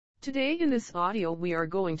Today in this audio we are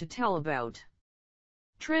going to tell about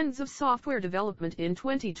trends of software development in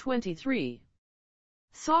 2023.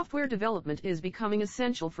 Software development is becoming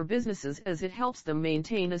essential for businesses as it helps them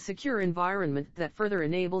maintain a secure environment that further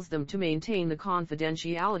enables them to maintain the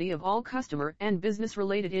confidentiality of all customer and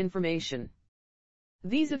business-related information.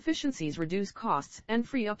 These efficiencies reduce costs and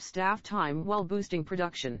free up staff time while boosting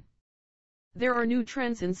production. There are new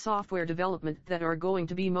trends in software development that are going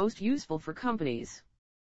to be most useful for companies.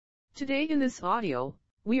 Today in this audio,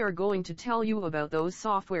 we are going to tell you about those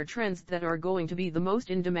software trends that are going to be the most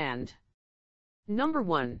in demand. Number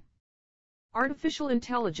 1. Artificial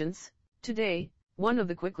intelligence. Today, one of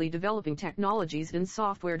the quickly developing technologies in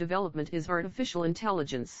software development is artificial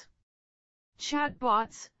intelligence.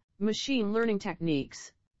 Chatbots, machine learning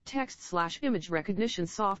techniques, text/image recognition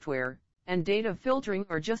software, and data filtering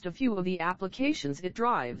are just a few of the applications it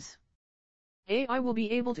drives. AI will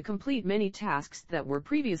be able to complete many tasks that were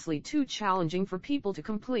previously too challenging for people to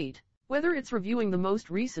complete, whether it's reviewing the most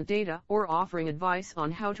recent data or offering advice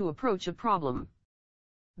on how to approach a problem.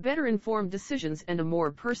 Better informed decisions and a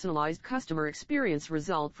more personalized customer experience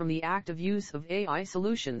result from the active use of AI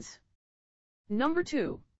solutions. Number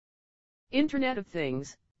 2. Internet of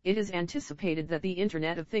Things. It is anticipated that the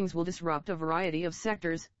Internet of Things will disrupt a variety of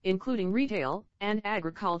sectors, including retail and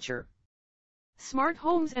agriculture. Smart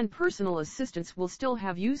homes and personal assistants will still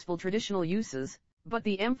have useful traditional uses, but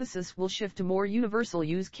the emphasis will shift to more universal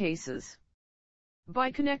use cases. By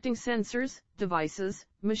connecting sensors, devices,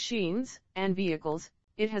 machines, and vehicles,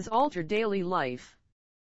 it has altered daily life.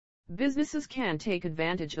 Businesses can take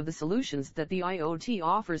advantage of the solutions that the IoT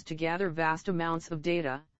offers to gather vast amounts of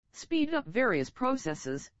data, speed up various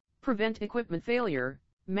processes, prevent equipment failure,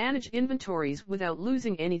 manage inventories without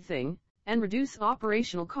losing anything, and reduce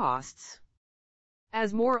operational costs.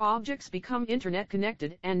 As more objects become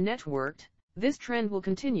internet-connected and networked, this trend will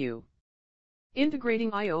continue.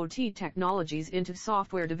 Integrating IoT technologies into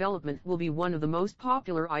software development will be one of the most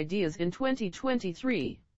popular ideas in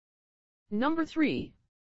 2023. Number 3.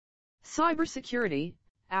 Cybersecurity.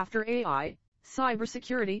 After AI,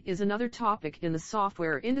 cybersecurity is another topic in the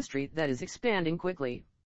software industry that is expanding quickly.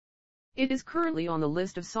 It is currently on the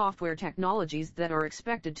list of software technologies that are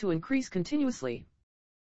expected to increase continuously.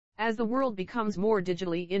 As the world becomes more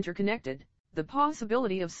digitally interconnected, the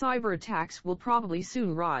possibility of cyber attacks will probably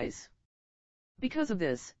soon rise. Because of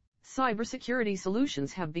this, cybersecurity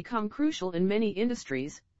solutions have become crucial in many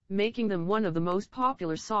industries, making them one of the most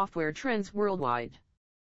popular software trends worldwide.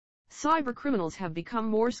 Cybercriminals have become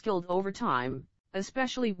more skilled over time,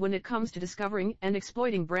 especially when it comes to discovering and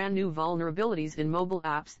exploiting brand new vulnerabilities in mobile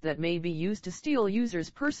apps that may be used to steal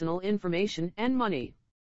users' personal information and money.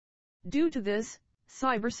 Due to this,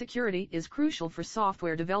 cybersecurity is crucial for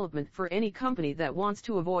software development for any company that wants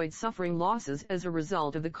to avoid suffering losses as a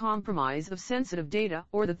result of the compromise of sensitive data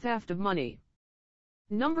or the theft of money.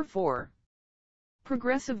 Number 4.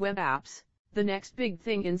 Progressive web apps. The next big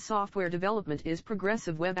thing in software development is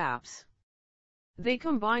progressive web apps. They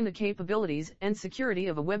combine the capabilities and security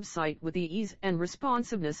of a website with the ease and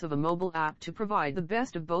responsiveness of a mobile app to provide the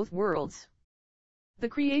best of both worlds. The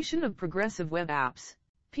creation of progressive web apps,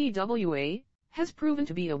 PWA, has proven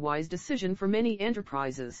to be a wise decision for many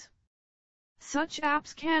enterprises. Such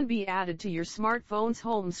apps can be added to your smartphone's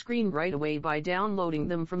home screen right away by downloading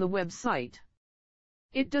them from the website.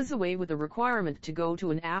 It does away with the requirement to go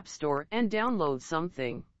to an app store and download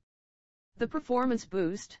something. The performance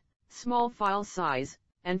boost, small file size,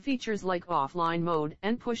 and features like offline mode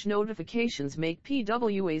and push notifications make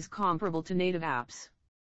PWAs comparable to native apps.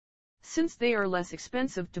 Since they are less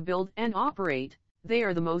expensive to build and operate, they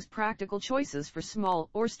are the most practical choices for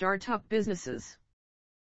small or startup businesses.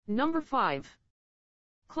 Number 5.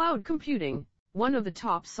 Cloud computing. One of the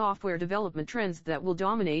top software development trends that will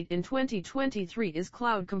dominate in 2023 is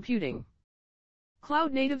cloud computing.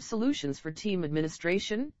 Cloud-native solutions for team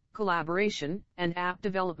administration, collaboration, and app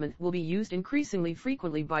development will be used increasingly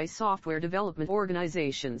frequently by software development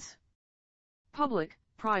organizations. Public,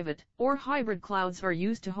 private, or hybrid clouds are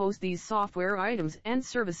used to host these software items and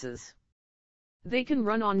services. They can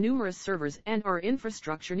run on numerous servers and are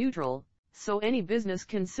infrastructure neutral, so any business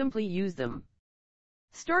can simply use them.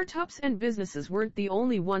 Startups and businesses weren't the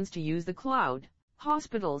only ones to use the cloud.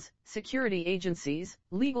 Hospitals, security agencies,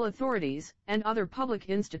 legal authorities, and other public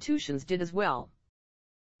institutions did as well.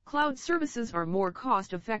 Cloud services are more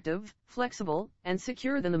cost-effective, flexible, and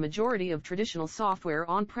secure than the majority of traditional software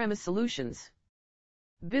on-premise solutions.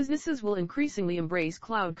 Businesses will increasingly embrace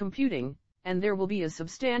cloud computing, and there will be a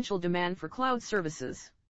substantial demand for cloud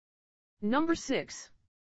services. Number 6.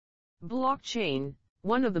 Blockchain.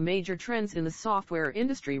 One of the major trends in the software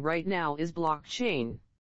industry right now is blockchain.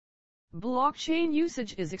 Blockchain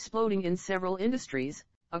usage is exploding in several industries,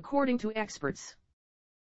 according to experts.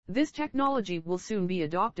 This technology will soon be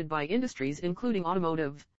adopted by industries including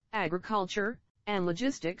automotive, agriculture, and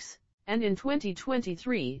logistics, and in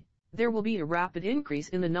 2023, there will be a rapid increase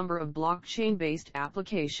in the number of blockchain-based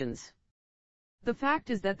applications. The fact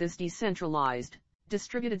is that this decentralized,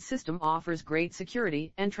 distributed system offers great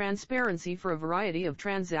security and transparency for a variety of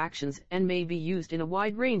transactions and may be used in a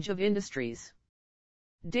wide range of industries.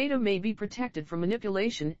 Data may be protected from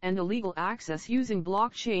manipulation and illegal access using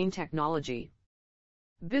blockchain technology.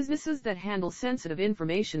 Businesses that handle sensitive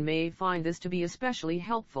information may find this to be especially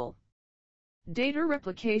helpful. Data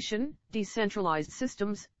replication, decentralized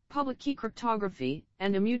systems, public key cryptography,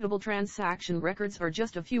 and immutable transaction records are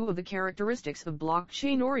just a few of the characteristics of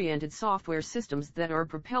blockchain-oriented software systems that are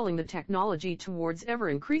propelling the technology towards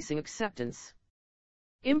ever-increasing acceptance.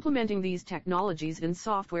 Implementing these technologies in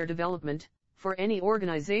software development, for any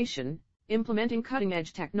organization, implementing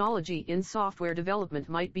cutting-edge technology in software development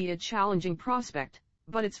might be a challenging prospect,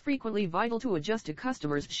 but it's frequently vital to adjust to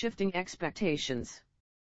customers' shifting expectations.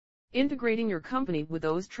 Integrating your company with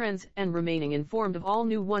those trends and remaining informed of all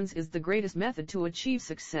new ones is the greatest method to achieve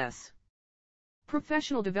success.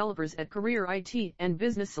 Professional developers at Career IT and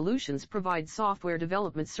Business Solutions provide software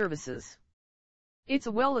development services. It's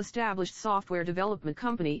a well-established software development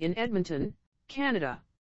company in Edmonton, Canada.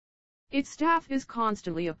 Its staff is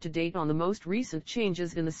constantly up to date on the most recent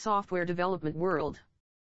changes in the software development world.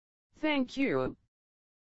 Thank you.